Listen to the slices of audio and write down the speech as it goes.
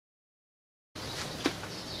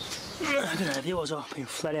I don't know, the oils have been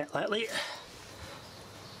flat out lately.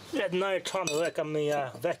 I had no time to work on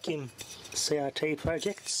the vacuum CRT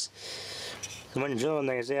projects. And when drilling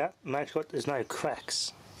these out, make sure there's no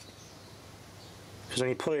cracks. Because when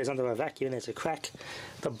you pull these under a vacuum and there's a crack,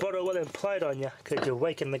 the bottle will implode on you because you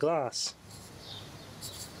weaken the glass.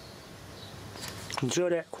 And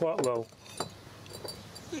drilled out quite well.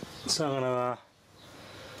 So I'm going to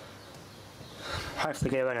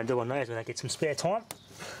hopefully get around and do one of those when I get some spare time.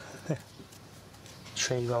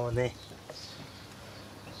 Tree going there.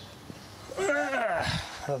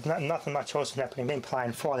 Nothing much else has happened. Been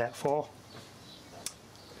playing Fallout 4.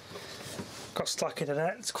 Got stuck into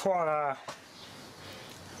that. It's quite a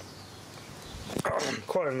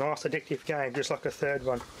nice addictive game, just like a third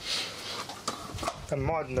one. The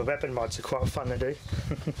mod and the weapon mods are quite fun to do.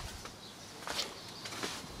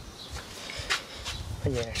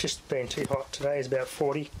 But yeah, it's just been too hot. Today is about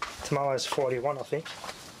 40. Tomorrow's 41, I think.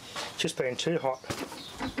 It's just been too hot.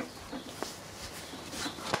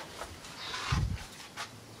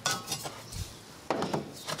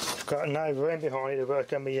 Got no room behind me to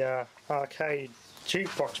work on the arcade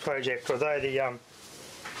jukebox project, although the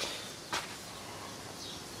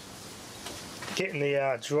getting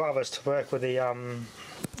the drivers to work with the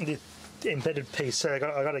embedded PC. I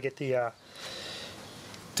got to get the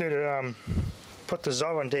put the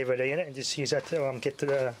Zoran DVD in it and just use that to get to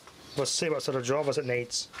the we'll see what sort of drivers it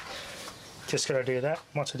needs. Just got to do that.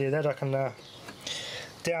 Once I do that, I can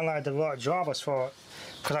download the right drivers for it.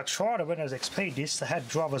 Because I tried a Windows XP disc that had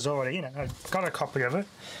drivers already in it. I got a copy of it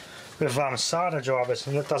with SATA drivers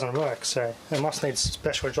and it doesn't work, so it must need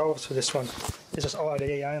special drivers for this one. This is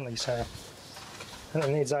IDE only, so it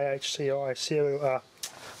needs AHCI serial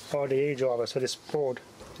IDE drivers for this board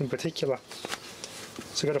in particular.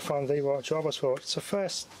 So I've got to find the right drivers for it. It's the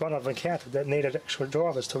first one I've encountered that needed actual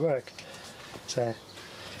drivers to work. So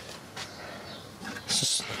it's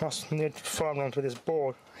just I need to find one for this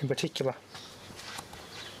board in particular.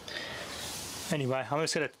 Anyway, I'm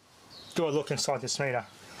just going to do a look inside this meter.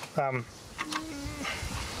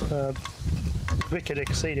 Wicked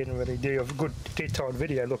XC didn't really do a good detailed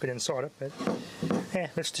video looking inside it, but yeah,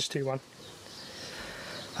 let's just do one.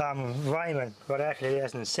 Raymond, got out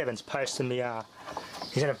 2007's posting me,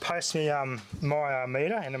 he's going to post me my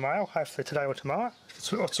meter in the mail, hopefully today or tomorrow.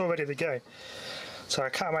 It's all ready to go. So I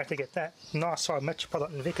can't wait to get that. Nice side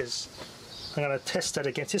Metropolitan Vickers. I'm going to test it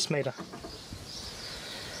against this meter.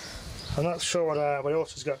 I'm not sure what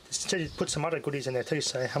else has got. It's put some other goodies in there too,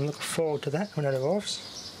 so I'm looking forward to that when it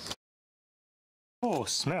arrives. Oh,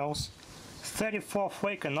 smells. 34th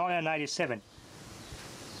week of 1987.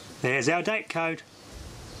 There's our date code.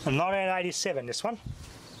 In 1987, this one.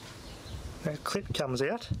 That clip comes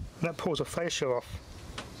out, and that pulls a fascia off.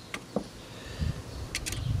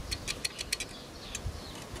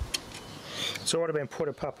 It's already been put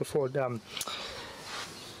apart before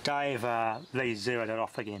Dave re-zeroed it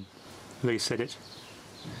off again. Reset it.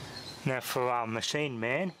 Now for Machine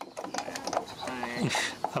Man,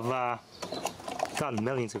 I've done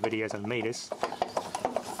millions of videos on meters,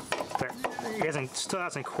 but he still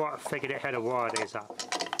hasn't quite figured out how to wire these up.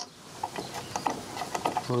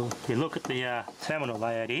 Well, if you look at the terminal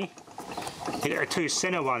layout here, you get the two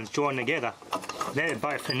centre ones joined together. They're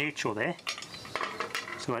both for neutral there.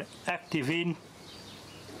 So we've got active in,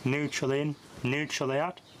 neutral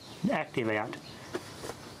out, and active out.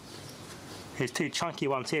 There's two chunky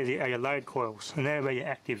ones here are your load coils, and they're where your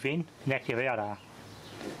active in and active out are.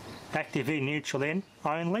 Active in, neutral in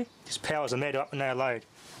only, just powers the meter up with no load.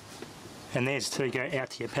 And there's two go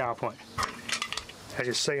out to your power point. As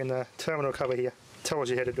you see in the terminal cover here,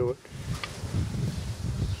 tells you how to do it.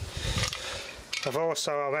 I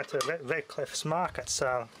went to Redcliffe's Markets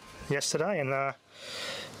yesterday, and I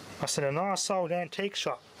seen a nice old antique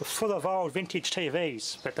shop full of old vintage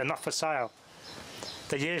TVs, but they're not for sale.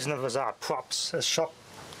 They're using them as props, as to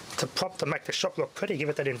make the shop look pretty, give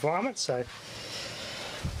it that environment. So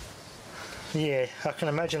yeah, I can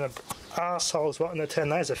imagine the arseholes wanting to turn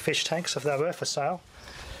those to fish tanks if they were for sale.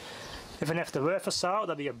 Even if they were for sale,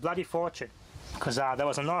 they'd be a bloody fortune, because there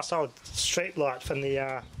was a nice old street light from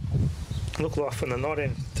the looked like from the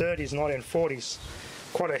 1930s, 1940s,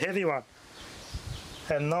 quite a heavy one.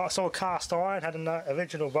 And nice all cast iron, had an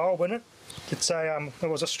original bulb in it. It's a it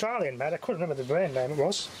was Australian made. I couldn't remember the brand name it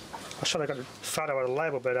was. I should have got a photo of the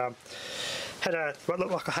label, but had what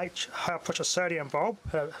looked like a high pressure sodium bulb,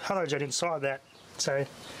 had a halogen inside that. So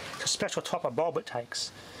it's a special type of bulb it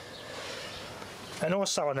takes. And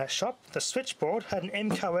also in that shop, the switchboard had an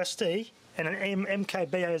MCO SD and an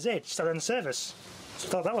MKBOZ still in service. So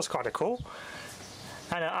I thought that was kind of cool.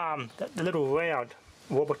 And the little round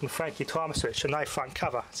Warburton Frankie timer switch and no front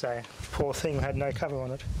cover, so poor thing had no cover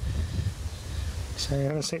on it. So I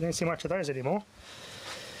don't see much of those anymore.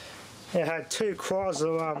 It had two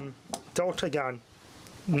Chrysler Delta gun,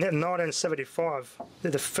 1975.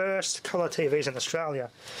 They're the first colour TVs in Australia.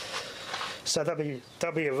 So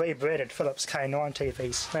they'll be rebranded Philips K9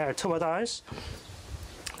 TVs. They had two of those.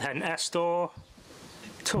 They had an Astor,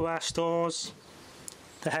 two Astors.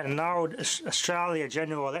 They had an old Australia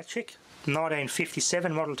General Electric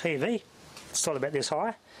 1957 model TV. It's still about this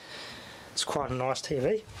high. It's quite a nice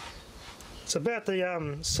TV. It's about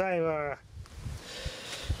the same.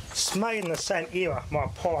 It's made in the same era my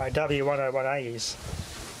Pi W101A is.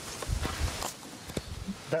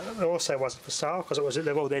 That also wasn't for sale because it was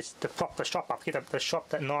to prop the shop up, get the shop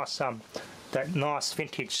that nice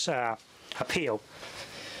vintage appeal.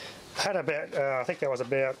 Had about I think there was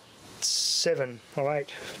about 7 or 8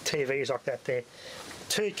 TVs like that there.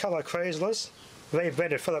 2 colour Chryslers,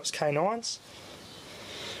 rebranded Philips K9s,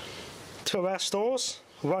 2 Astors,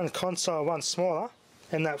 1 console, 1 smaller,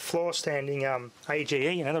 and that floor standing AGE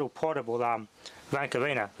and a little portable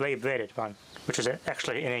Rankarina rebranded one, which is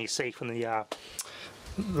actually an NEC from the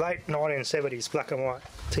late 1970s black and white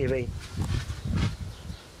TV.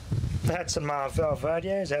 They had some valve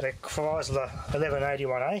radios. They had a Chrysler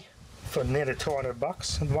 1181A for nearly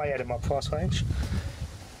 $200, way out of my price range.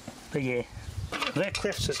 But yeah,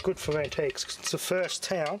 Redcliffe's is good for antiques. It's the first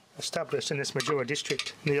town established in this Majura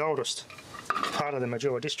district, the oldest part of the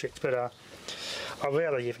Majura district, but I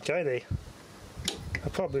rarely even go there. I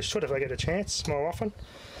probably should if I get a chance more often,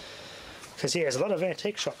 because yeah, there's a lot of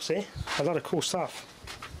antique shops there, a lot of cool stuff.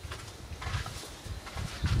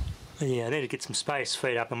 But yeah, I need to get some space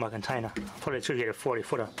freed up in my container. Probably should get a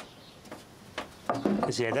 40-footer.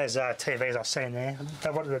 Because yeah, those TVs I've seen there, they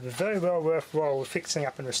would be very well worthwhile fixing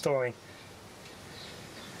up and restoring.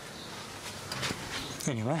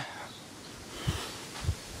 Anyway,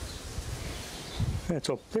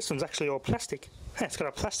 this one's actually all plastic. It's got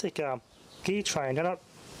a plastic gear train, and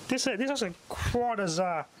this isn't quite as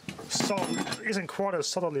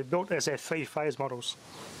solidly built as their 3-phase models.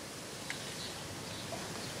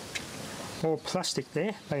 All plastic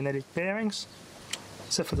there, magnetic bearings,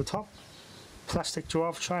 except for the top. Plastic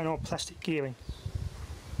drivetrain, all plastic gearing.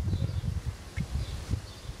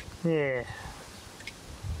 Yeah.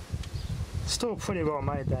 Still pretty well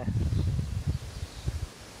made though.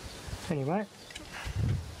 Anyway,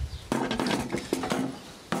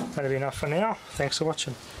 that'll be enough for now. Thanks for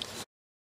watching.